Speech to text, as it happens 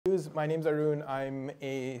Views. My name's Arun. I'm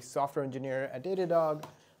a software engineer at Datadog.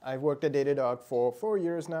 I've worked at Datadog for 4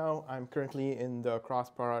 years now. I'm currently in the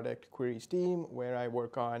cross-product queries team, where I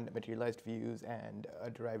work on materialized views and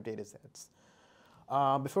derived data sets.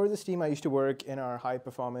 Before this team, I used to work in our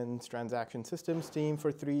high-performance transaction systems team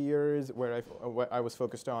for 3 years, where I was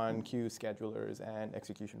focused on queue schedulers and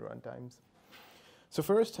execution runtimes. So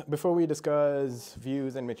first, before we discuss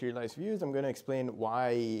views and materialized views, I'm going to explain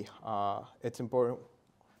why it's important.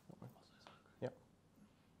 Yeah.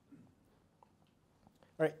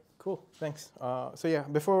 All right, cool, thanks. So yeah,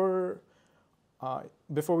 before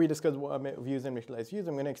we discuss views and materialized views,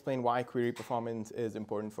 I'm going to explain why query performance is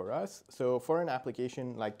important for us. So for an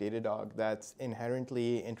application like Datadog that's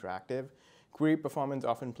inherently interactive, query performance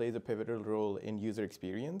often plays a pivotal role in user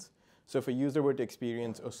experience. So if a user were to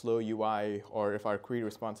experience a slow UI, or if our query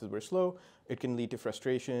responses were slow, it can lead to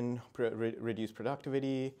frustration, reduced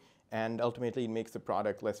productivity, and ultimately it makes the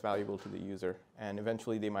product less valuable to the user. And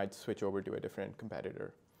eventually they might switch over to a different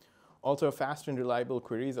competitor. Also, fast and reliable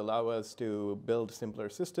queries allow us to build simpler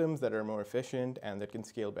systems that are more efficient and that can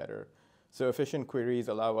scale better. So efficient queries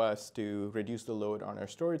allow us to reduce the load on our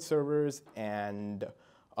storage servers and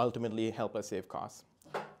ultimately help us save costs.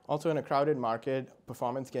 Also, in a crowded market,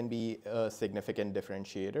 performance can be a significant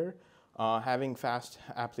differentiator. Having fast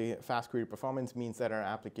query performance means that our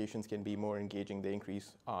applications can be more engaging. They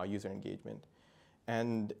increase user engagement.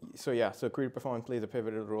 And so yeah, so query performance plays a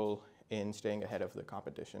pivotal role in staying ahead of the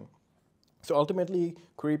competition. So ultimately,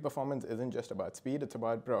 query performance isn't just about speed. It's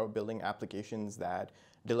about building applications that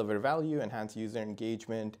deliver value, enhance user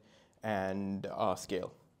engagement, and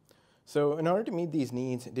scale. So in order to meet these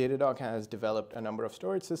needs, Datadog has developed a number of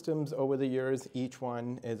storage systems over the years. Each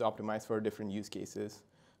one is optimized for different use cases.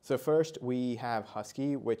 So first, we have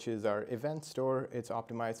Husky, which is our event store. It's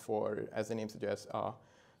optimized for, as the name suggests,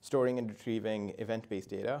 storing and retrieving event-based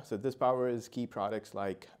data. So this powers key products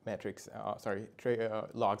like metrics,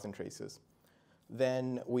 logs and traces.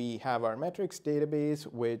 Then we have our metrics database,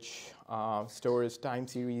 which stores time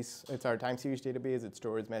series. It's our time series database. It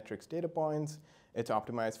stores metrics data points. It's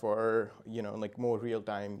optimized for more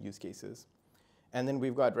real-time use cases. And then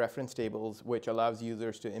we've got reference tables, which allows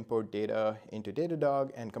users to import data into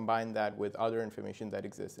Datadog and combine that with other information that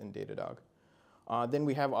exists in Datadog. Then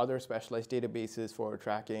we have other specialized databases for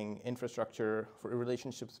tracking infrastructure, for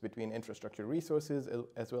relationships between infrastructure resources,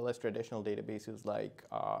 as well as traditional databases like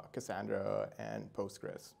Cassandra and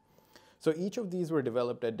Postgres. So each of these were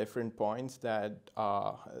developed at different points that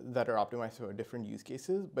are optimized for different use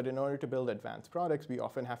cases. But in order to build advanced products, we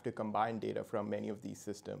often have to combine data from many of these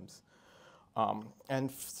systems.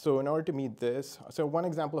 And so in order to meet this, so one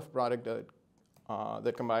example of product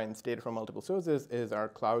that combines data from multiple sources is our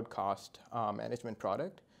cloud cost management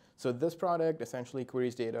product. So this product essentially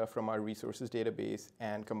queries data from our resources database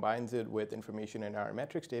and combines it with information in our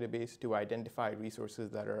metrics database to identify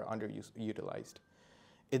resources that are underutilized.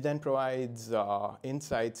 It then provides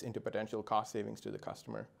insights into potential cost savings to the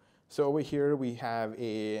customer. So over here, we have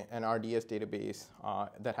an RDS database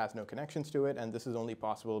that has no connections to it. And this is only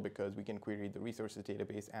possible because we can query the resources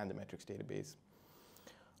database and the metrics database.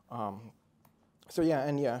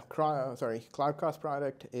 Cloud cost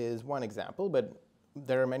product is one example. But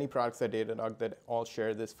there are many products at Datadog that all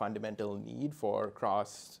share this fundamental need for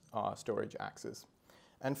cross-storage access.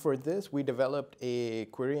 And for this, we developed a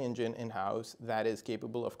query engine in-house that is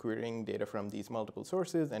capable of querying data from these multiple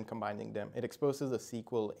sources and combining them. It exposes a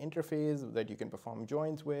SQL interface that you can perform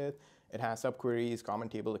joins with. It has subqueries, common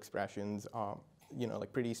table expressions,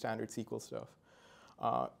 like pretty standard SQL stuff.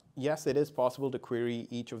 Yes, it is possible to query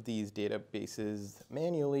each of these databases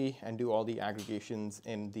manually and do all the aggregations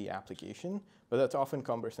in the application, but that's often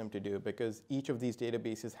cumbersome to do because each of these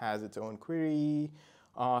databases has its own query,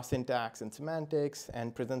 syntax and semantics,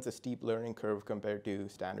 and presents a steep learning curve compared to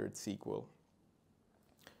standard SQL.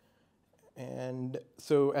 And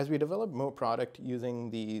so as we developed more product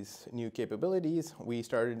using these new capabilities, we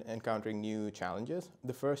started encountering new challenges.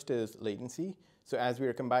 The first is latency. So as we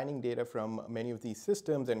are combining data from many of these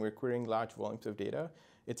systems and we're querying large volumes of data,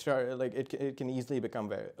 it can easily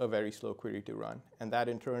become a very slow query to run. And that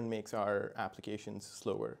in turn makes our applications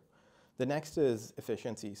slower. The next is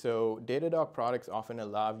efficiency. So Datadog products often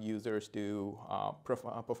allow users to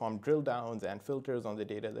perform drill downs and filters on the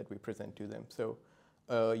data that we present to them. So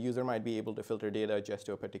a user might be able to filter data just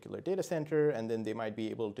to a particular data center, and then they might be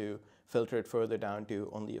able to filter it further down to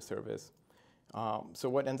only a service. So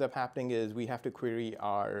what ends up happening is we have to query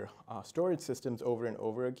our storage systems over and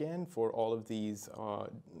over again for all of these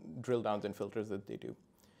drill downs and filters that they do.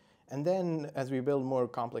 And then as we build more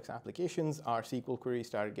complex applications, our SQL queries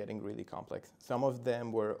started getting really complex. Some of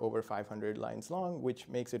them were over 500 lines long, which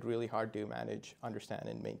makes it really hard to manage, understand,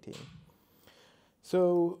 and maintain.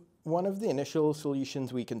 So one of the initial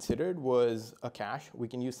solutions we considered was a cache. We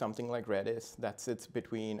can use something like Redis that sits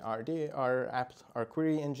between our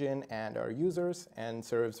query engine and our users and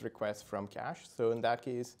serves requests from cache. So in that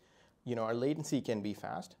case, our latency can be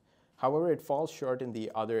fast. However, it falls short in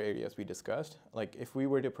the other areas we discussed. Like if we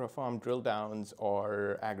were to perform drill downs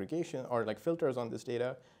or aggregation or like filters on this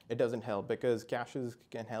data, it doesn't help because caches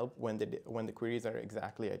can help when the queries are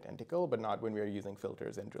exactly identical, but not when we are using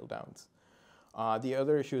filters and drill downs. The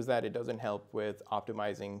other issue is that it doesn't help with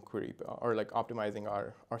optimizing query or like optimizing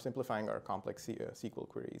or simplifying our complex SQL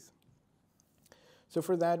queries. So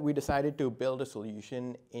for that, we decided to build a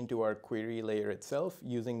solution into our query layer itself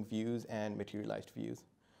using views and materialized views.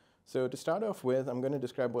 So to start off with, I'm going to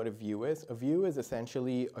describe what a view is. A view is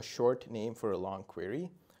essentially a short name for a long query.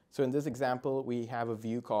 So in this example, we have a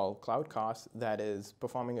view called cloud cost that is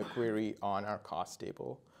performing a query on our cost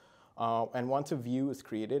table. And once a view is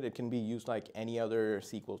created, it can be used like any other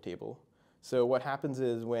SQL table. So what happens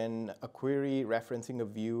is when a query referencing a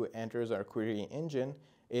view enters our query engine,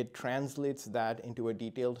 it translates that into a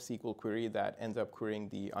detailed SQL query that ends up querying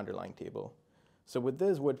the underlying table. So with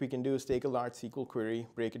this, what we can do is take a large SQL query,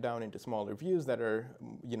 break it down into smaller views that are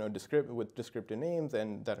with descriptive names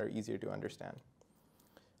and that are easier to understand.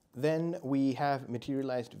 Then we have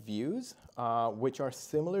materialized views, which are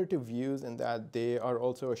similar to views in that they are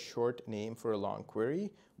also a short name for a long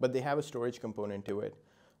query, but they have a storage component to it.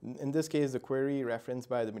 In this case, the query referenced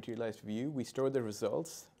by the materialized view, we store the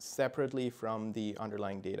results separately from the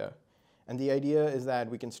underlying data. And the idea is that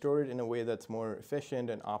we can store it in a way that's more efficient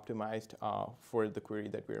and optimized for the query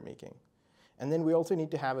that we're making. And then we also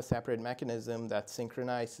need to have a separate mechanism that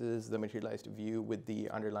synchronizes the materialized view with the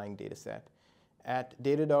underlying data set. At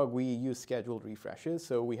Datadog, we use scheduled refreshes.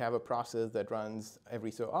 So we have a process that runs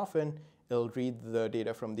every so often. It'll read the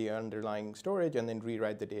data from the underlying storage and then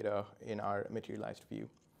rewrite the data in our materialized view.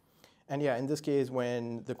 And yeah, in this case,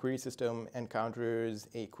 when the query system encounters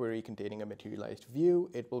a query containing a materialized view,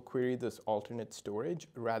 it will query this alternate storage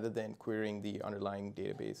rather than querying the underlying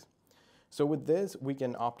database. So with this, we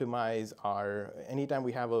can optimize anytime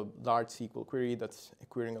we have a large SQL query that's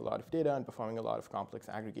querying a lot of data and performing a lot of complex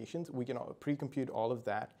aggregations, we can pre-compute all of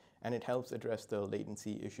that, and it helps address the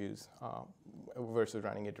latency issues versus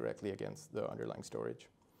running it directly against the underlying storage.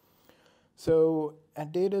 So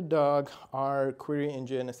at Datadog, our query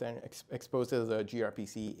engine exposes a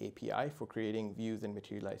gRPC API for creating views and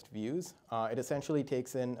materialized views. It essentially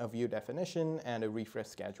takes in a view definition and a refresh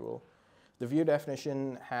schedule. The view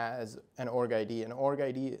definition has an org ID. An org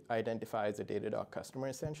ID identifies a Datadog customer,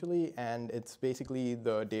 essentially, and it's basically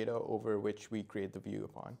the data over which we create the view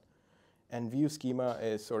upon. And view schema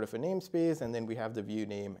is sort of a namespace, and then we have the view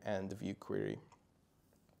name and the view query.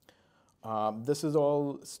 This is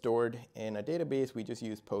all stored in a database. We just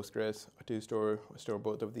use Postgres to store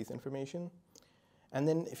both of these information. And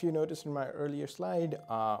then if you noticed in my earlier slide,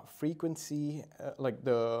 frequency, like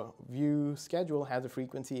the view schedule has a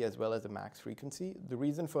frequency as well as a max frequency. The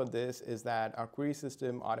reason for this is that our query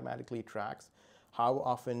system automatically tracks how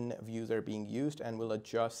often views are being used and will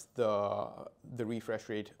adjust the refresh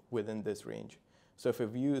rate within this range. So if a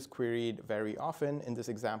view is queried very often, in this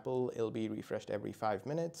example, it'll be refreshed every 5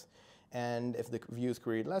 minutes. And if the view is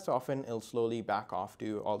queried less often, it'll slowly back off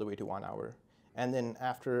all the way to 1 hour. And then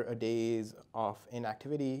after a days of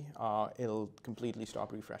inactivity, it'll completely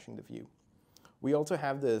stop refreshing the view. We also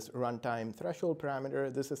have this runtime threshold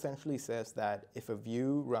parameter. This essentially says that if a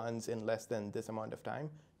view runs in less than this amount of time,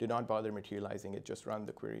 do not bother materializing it, just run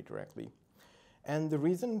the query directly. And the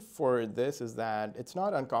reason for this is that it's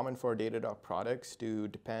not uncommon for Datadog products to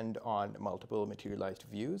depend on multiple materialized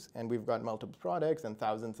views. And we've got multiple products and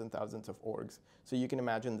thousands of orgs. So you can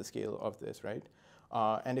imagine the scale of this, right?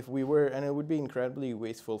 And it would be incredibly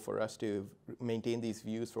wasteful for us to maintain these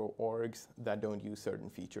views for orgs that don't use certain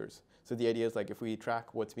features. So the idea is like if we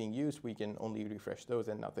track what's being used, we can only refresh those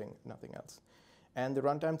and nothing else. And the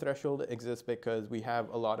runtime threshold exists because we have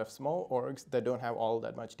a lot of small orgs that don't have all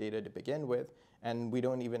that much data to begin with. And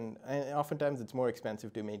and oftentimes it's more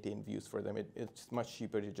expensive to maintain views for them. It's much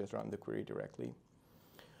cheaper to just run the query directly.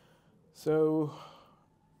 So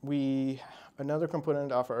another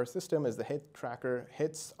component of our system is the hit tracker.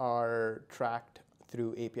 Hits are tracked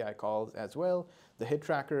through API calls as well. The hit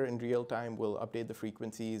tracker in real time will update the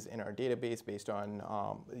frequencies in our database based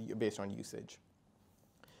on usage.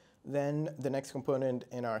 Then the next component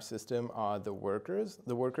in our system are the workers.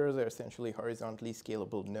 The workers are essentially horizontally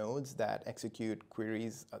scalable nodes that execute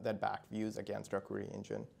queries that back views against our query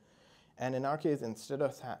engine. And in our case, instead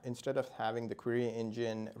of having the query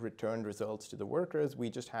engine return results to the workers, we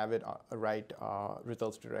just have it write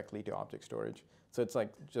results directly to object storage. So it's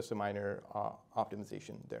like just a minor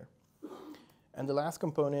optimization there. And the last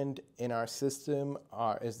component in our system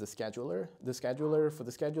is the scheduler. For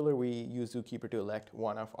the scheduler, we use Zookeeper to elect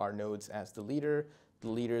one of our nodes as the leader. The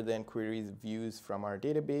leader then queries views from our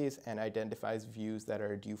database and identifies views that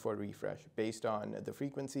are due for refresh based on the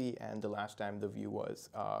frequency and the last time the view was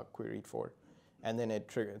queried for. And then it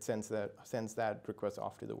sends that request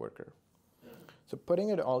off to the worker. So putting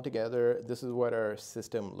it all together, this is what our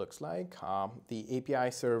system looks like. The API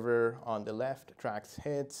server on the left tracks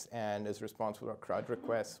hits and is responsible for CRUD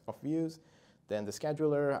requests of views. Then the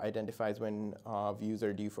scheduler identifies when views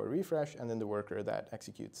are due for refresh, and then the worker that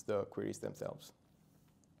executes the queries themselves.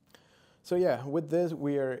 So yeah, with this,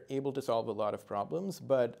 we are able to solve a lot of problems,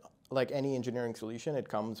 but like any engineering solution, it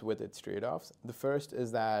comes with its trade-offs. The first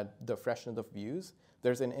is that the freshness of views.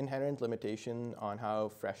 There's an inherent limitation on how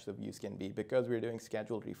fresh the views can be because we're doing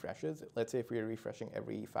scheduled refreshes. Let's say if we're refreshing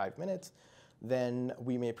every 5 minutes, then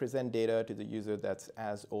we may present data to the user that's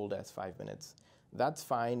as old as 5 minutes. That's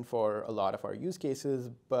fine for a lot of our use cases,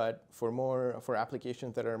 but for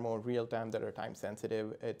applications that are more real-time, that are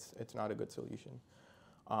time-sensitive, it's not a good solution.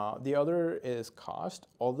 The other is cost.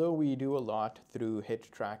 Although we do a lot through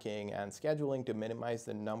hit tracking and scheduling to minimize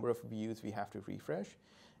the number of views we have to refresh,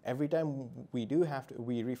 every time we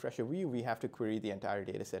refresh a view, we have to query the entire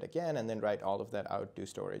data set again and then write all of that out to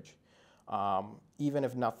storage, even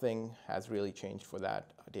if nothing has really changed for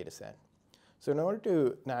that data set. So in order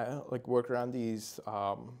to now work around these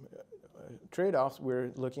trade-offs,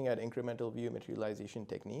 we're looking at incremental view materialization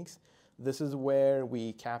techniques. This is where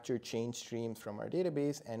we capture change streams from our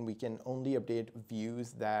database, and we can only update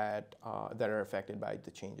views that are affected by the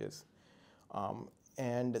changes.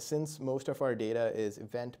 And since most of our data is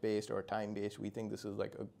event-based or time-based, we think this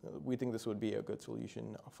would be a good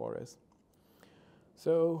solution for us.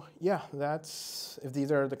 So yeah, if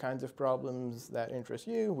these are the kinds of problems that interest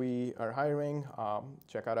you, we are hiring.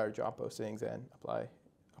 Check out our job postings and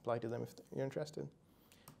apply to them if you're interested.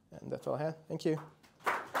 And that's all I have. Thank you.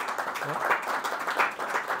 Yeah.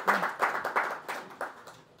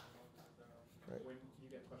 When you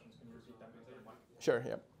get questions, can you repeat them into your mic? Sure,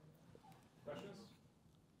 yep. Questions?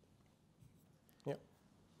 Yep.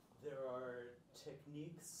 There are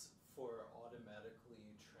techniques for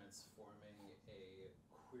automatically transforming a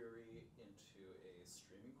query into a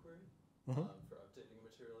streaming query for updating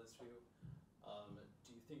Materialized View.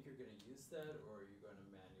 Do you think you're going to use that, or are you going to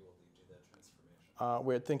manually do that transformation?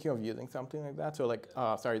 We're thinking of using something like that. So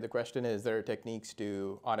sorry, the question is, there are techniques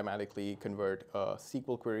to automatically convert a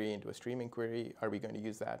SQL query into a streaming query. Are we going to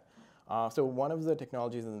use that? So one of the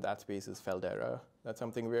technologies in that space is Feldera. That's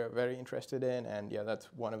something we're very interested in, and yeah,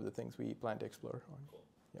 that's one of the things we plan to explore. Cool.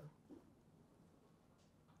 Yeah.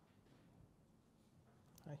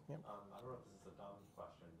 Hi, yeah. I don't know if this is a dumb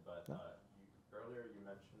question, but No? earlier you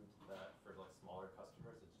mentioned that for smaller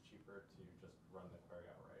customers, it's cheaper to just run the query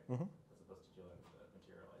outright as opposed to dealing with the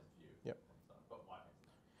materialized view. Yep. But why?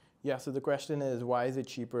 Yeah, so the question is, why is it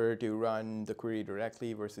cheaper to run the query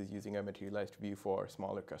directly versus using a materialized view for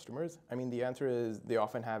smaller customers? I mean, the answer is they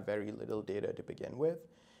often have very little data to begin with.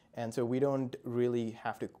 And so we don't really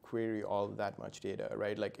have to query all that much data,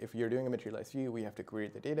 right? Like if you're doing a materialized view, we have to query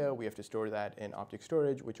the data, we have to store that in object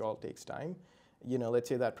storage, which all takes time. Let's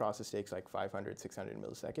say that process takes like 500, 600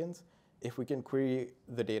 milliseconds. If we can query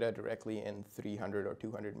the data directly in 300 or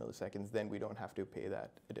 200 milliseconds, then we don't have to pay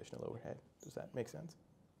that additional overhead. Does that make sense?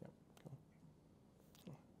 Yeah.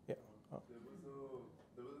 Cool. Yeah. Oh. There was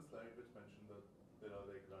a slide which mentioned that there are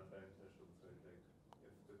runtime thresholds, right? Like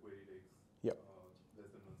if the query takes Yep. less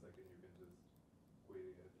than 1 second, you can just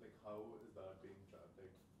query it. Like how is that being tracked? Like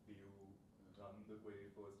do you run the query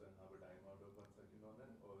first and have a timeout of 1 second on it,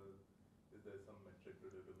 or is there some metric to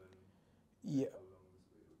determine how long this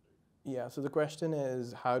query would take? Yeah, so the question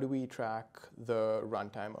is, how do we track the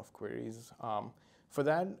runtime of queries? For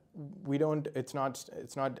that, we don't. It's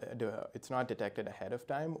not detected ahead of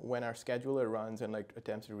time. When our scheduler runs and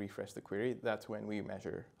attempts to refresh the query, that's when we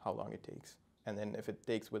measure how long it takes. And then if it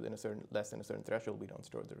takes within less than a certain threshold, we don't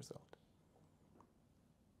store the result.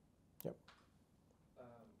 Yep.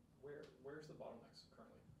 Where's the bottlenecks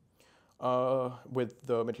currently? With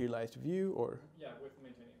the materialized view, or? Yeah, with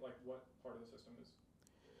maintaining, what part of the system is,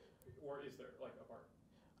 or is there a part?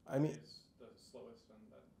 I mean, is the slowest and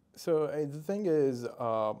that? So the thing is,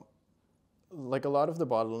 a lot of the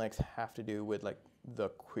bottlenecks have to do with the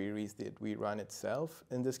queries that we run itself.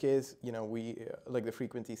 In this case, we the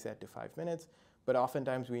frequency set to 5 minutes, but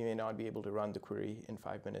oftentimes we may not be able to run the query in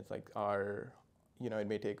 5 minutes. it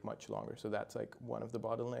may take much longer. So that's like one of the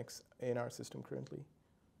bottlenecks in our system currently.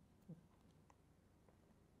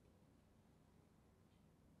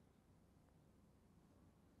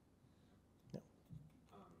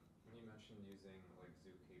 When you mentioned using like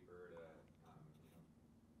Zookeeper to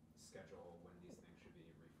schedule when these things should be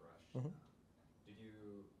refreshed, did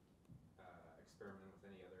you experiment with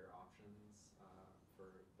any other options for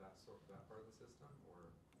that part of the system,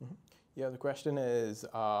 or? Yeah, the question is,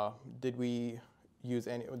 did we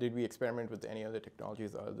experiment with any other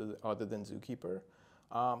technologies other than Zookeeper?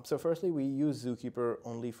 So firstly, we use Zookeeper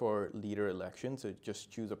only for leader elections. So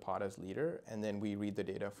just choose a pod as leader, and then we read the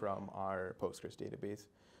data from our Postgres database.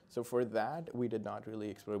 So for that, we did not really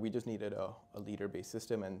explore. We just needed a leader-based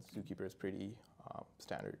system, and Zookeeper is pretty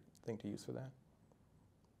standard thing to use for that.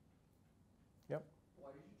 Yep.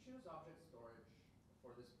 Why did you choose object storage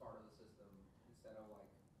for this part of the system instead of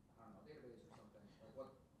like, I don't know, database or something? Like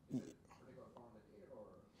what, is it a particular form of data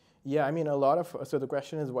or? Yeah, I mean, so the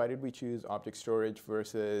question is, why did we choose object storage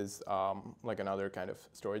versus like another kind of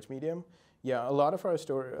storage medium? Yeah, a lot of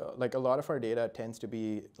our data tends to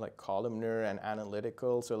be like columnar and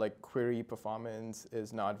analytical. So like query performance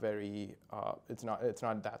is not very, it's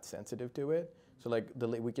not that sensitive to it. So like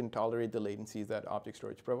we can tolerate the latencies that object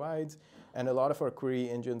storage provides. And a lot of our query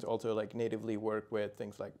engines also like natively work with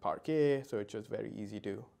things like Parquet. So it's just very easy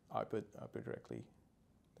to output directly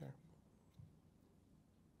there.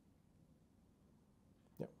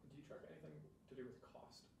 Do you track anything to do with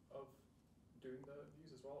cost of doing the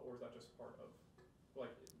views as well, or is that just part of,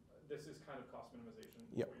 like, this is kind of cost minimization,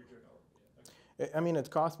 Yep. what you're doing already? I mean, it's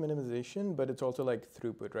cost minimization, but it's also like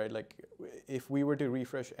throughput, right? Like if we were to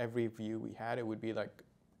refresh every view we had, it would be like,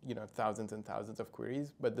 thousands and thousands of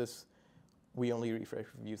queries. But we only refresh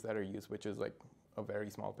views that are used, which is like a very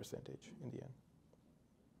small percentage in the end.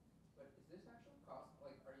 But is this actually cost,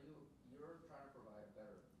 like you're trying to provide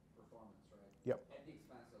better performance, right? Yep. At the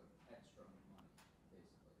expense of extra money,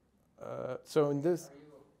 basically. So in this,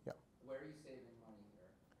 Where are you saving money here?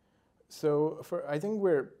 So I think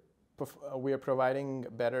we are providing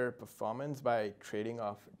better performance by trading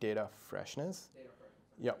off data freshness. Data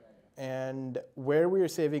freshness. Yep. Yeah. And where we are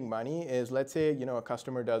saving money is, let's say, a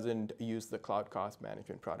customer doesn't use the cloud cost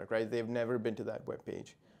management product, right? They've never been to that web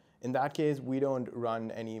page. In that case, we don't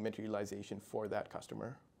run any materialization for that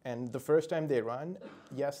customer. And the first time they run,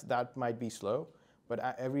 yes, that might be slow, but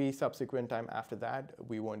every subsequent time after that,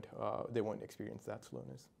 they won't experience that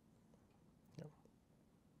slowness. Yep.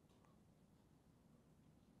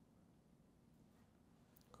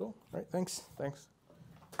 Cool. All right. Thanks.